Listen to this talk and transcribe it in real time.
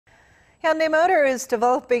Hyundai Motor is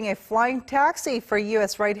developing a flying taxi for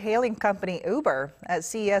U.S. ride-hailing company Uber. At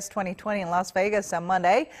CES 2020 in Las Vegas on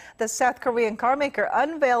Monday, the South Korean carmaker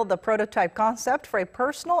unveiled the prototype concept for a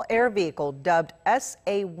personal air vehicle dubbed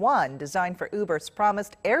SA-1, designed for Uber's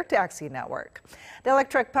promised air taxi network. The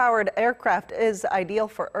electric-powered aircraft is ideal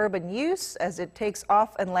for urban use as it takes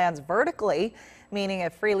off and lands vertically, meaning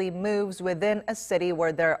it freely moves within a city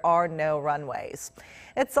where there are no runways.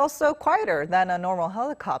 It's also quieter than a normal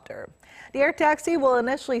helicopter. The air taxi will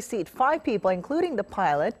initially seat 5 people, including the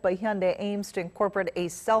pilot, but Hyundai aims to incorporate a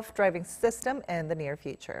self-driving system in the near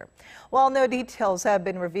future. While no details have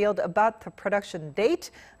been revealed about the production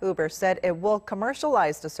date, Uber said it will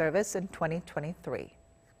commercialize the service in 2023.